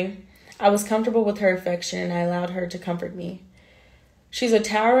Carrie, I was comfortable with her affection and I allowed her to comfort me. She's a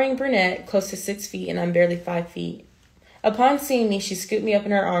towering brunette, close to 6 feet, and I'm barely 5 feet. Upon seeing me, she scooped me up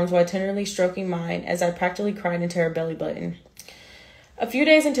in her arms while tenderly stroking mine as I practically cried into her belly button. A few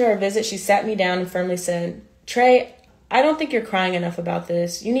days into our visit, she sat me down and firmly said, Trey, I don't think you're crying enough about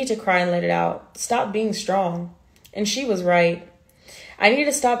this. You need to cry and let it out. Stop being strong. And she was right. I needed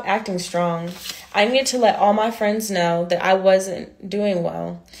to stop acting strong. I needed to let all my friends know that I wasn't doing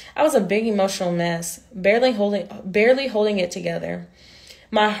well. I was a big emotional mess, barely holding it together.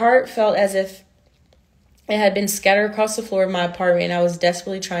 My heart felt as if it had been scattered across the floor of my apartment, and I was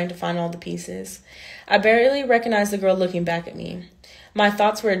desperately trying to find all the pieces. I barely recognized the girl looking back at me. My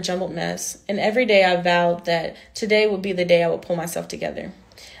thoughts were a jumbled mess, and every day I vowed that today would be the day I would pull myself together.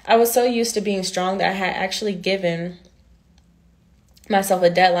 I was so used to being strong that I had actually given myself a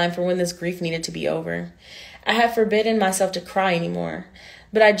deadline for when this grief needed to be over. I had forbidden myself to cry anymore,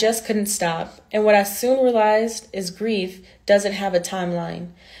 but I just couldn't stop. And what I soon realized is grief doesn't have a timeline.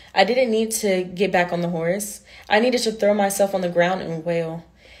 I didn't need to get back on the horse. I needed to throw myself on the ground and wail.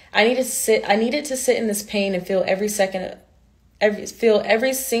 I needed to sit in this pain and feel every second feel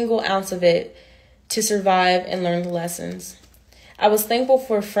every single ounce of it to survive and learn the lessons. I was thankful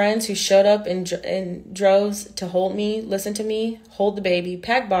for friends who showed up in droves to hold me, listen to me, hold the baby,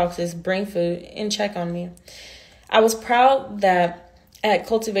 pack boxes, bring food, and check on me. I was proud that I had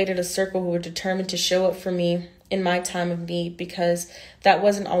cultivated a circle who were determined to show up for me in my time of need, because that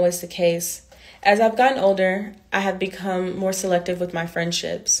wasn't always the case. As I've gotten older, I have become more selective with my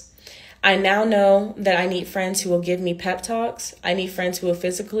friendships. I now know that I need friends who will give me pep talks. I need friends who will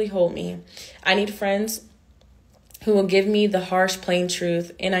physically hold me. I need friends who will give me the harsh, plain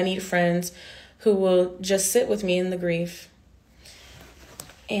truth. And I need friends who will just sit with me in the grief.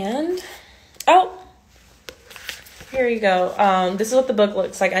 And, here you go. This is what the book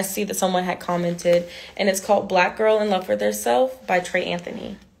looks like. I see that someone had commented. And it's called Black Girl in Love with Herself by Trey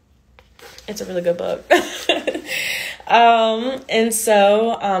Anthony. It's a really good book. And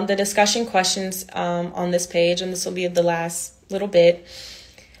so the discussion questions on this page, and this will be the last little bit.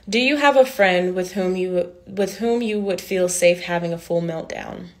 Do you have a friend with whom you would feel safe having a full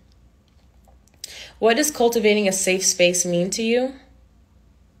meltdown? What does cultivating a safe space mean to you?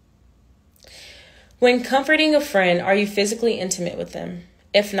 When comforting a friend, are you physically intimate with them?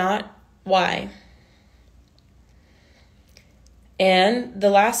 If not, why? And the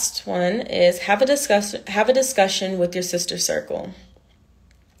last one is have a discussion with your sister circle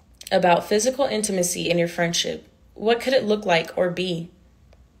about physical intimacy in your friendship. What could it look like or be?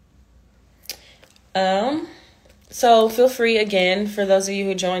 So feel free, again, for those of you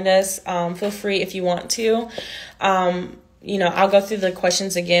who joined us, feel free if you want to. I'll go through the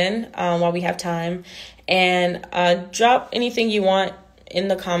questions again while we have time, and drop anything you want in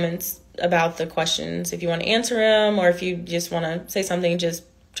the comments about the questions. If you want to answer them, or if you just want to say something, just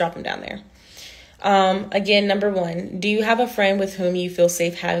drop them down there. Again, number 1, do you have a friend with whom you feel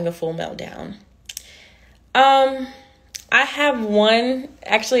safe having a full meltdown? I have one,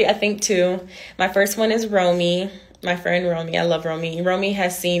 actually, I think 2. My first one is Romy, my friend Romy. I love Romy. Romy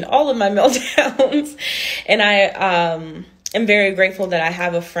has seen all of my meltdowns, and I am very grateful that I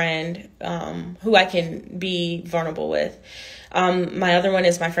have a friend who I can be vulnerable with. My other one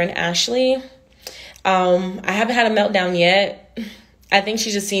is my friend Ashley. I haven't had a meltdown yet. I think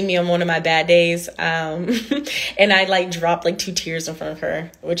she's just seen me on one of my bad days. And I dropped 2 tears in front of her,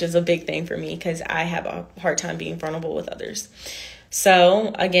 which is a big thing for me because I have a hard time being vulnerable with others.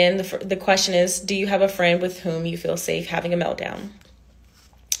 So again, the question is, do you have a friend with whom you feel safe having a meltdown?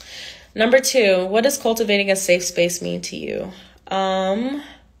 Number 2, what does cultivating a safe space mean to you? For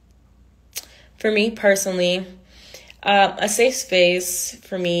me personally, a safe space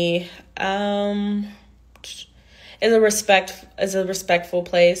for me is a respectful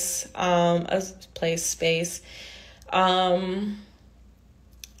place, space, a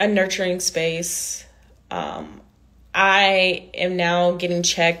nurturing space. I am now getting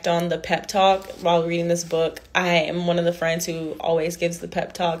checked on the pep talk while reading this book. I am one of the friends who always gives the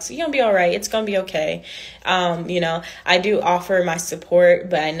pep talks. You're going to be all right. It's going to be okay. I do offer my support,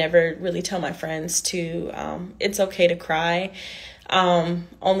 but I never really tell my friends to, it's okay to cry.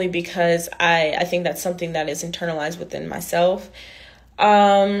 Only because I think that's something that is internalized within myself.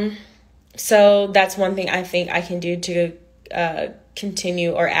 So that's one thing I think I can do to,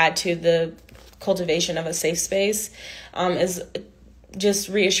 continue or add to the cultivation of a safe space, is just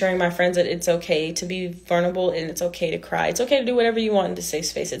reassuring my friends that it's okay to be vulnerable and it's okay to cry. It's okay to do whatever you want in the safe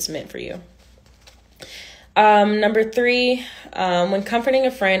space. It's meant for you. Number 3, when comforting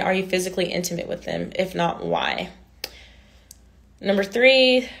a friend, are you physically intimate with them? If not, why? Number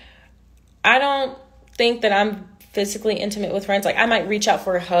 3, I don't think that I'm physically intimate with friends. I might reach out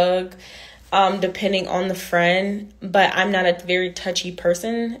for a hug, depending on the friend, but I'm not a very touchy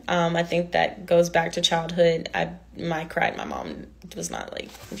person. I think that goes back to childhood. I cried. My mom was not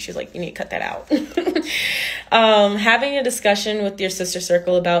she was like, you need to cut that out. Having a discussion with your sister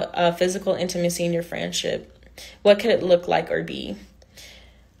circle about physical intimacy in your friendship. What could it look like or be?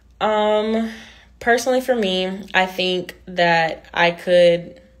 Personally, for me, I think that I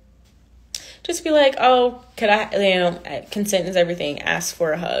could just be like, oh, could I, consent is everything. Ask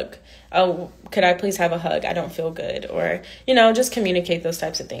for a hug. Oh, could I please have a hug? I don't feel good. Or, just communicate those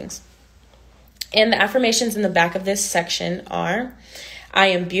types of things. And the affirmations in the back of this section are, I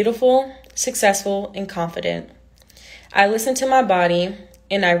am beautiful, successful, and confident. I listen to my body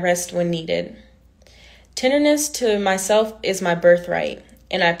and I rest when needed. Tenderness to myself is my birthright,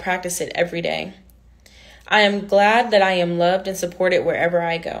 and I practice it every day. I am glad that I am loved and supported wherever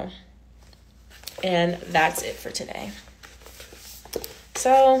I go. And that's it for today.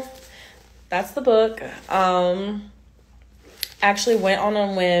 So that's the book. Actually went on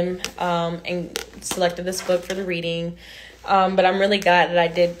a whim and selected this book for the reading. But I'm really glad that I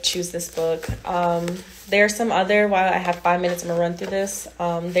did choose this book. There are some other, while I have 5 minutes, I'm going to run through this.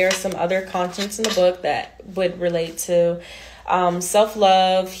 There are some other contents in the book that would relate to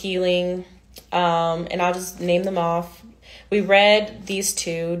self-love, healing, and I'll just name them off. We read these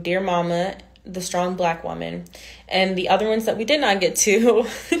two, Dear Mama, The Strong Black Woman, and the other ones that we did not get to.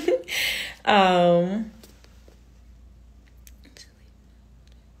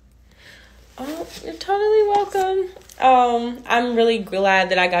 Oh, you're totally welcome. I'm really glad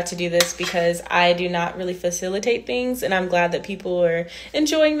that I got to do this because I do not really facilitate things, and I'm glad that people are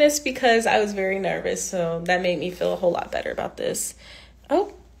enjoying this because I was very nervous, so that made me feel a whole lot better about this.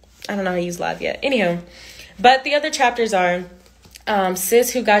 Oh, I don't know how to use live yet. Anyhow, but the other chapters are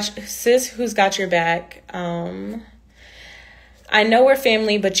Sis Who's Got Your Back. I Know We're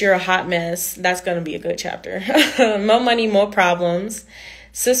Family, But You're a Hot Mess. That's going to be a good chapter. More Money, More Problems.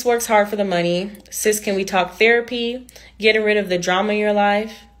 Sis Works Hard for the Money. Sis, Can We Talk Therapy? Getting Rid of the Drama in Your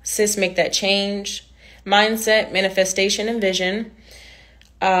Life. Sis, Make That Change. Mindset, Manifestation, and Vision.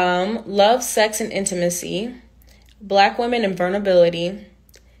 Love, Sex, and Intimacy. Black Women and Vulnerability.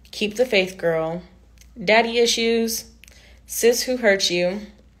 Keep the Faith, Girl. Daddy Issues. Sis Who Hurt You.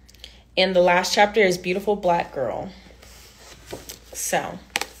 And the last chapter is Beautiful Black Girl. So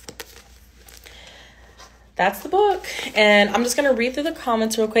that's the book, and I'm just gonna read through the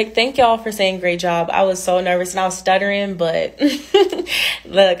comments real quick. Thank y'all for saying great job. I was so nervous and I was stuttering, but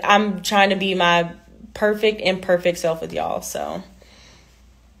look, I'm trying to be my imperfect self with y'all. So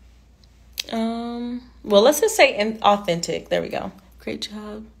well, let's just say authentic. There we go. Great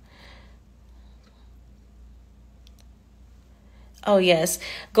job. Oh, yes.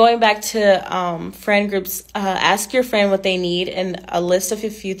 Going back to friend groups, ask your friend what they need and a list of a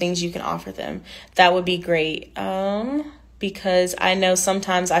few things you can offer them. That would be great. Because I know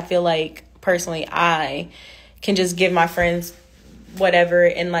sometimes I feel like, personally, I can just give my friends whatever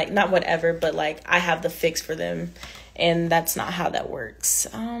and, like, not whatever, but, like, I have the fix for them. And that's not how that works.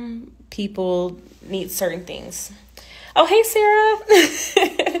 People need certain things. Oh, hey,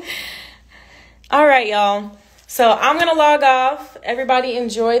 Sarah. All right, y'all. So I'm going to log off. Everybody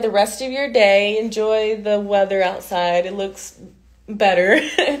enjoy the rest of your day. Enjoy the weather outside. It looks better.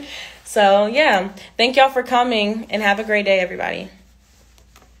 So, yeah. Thank y'all for coming and have a great day, everybody.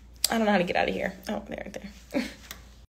 I don't know how to get out of here. Oh, there, right there.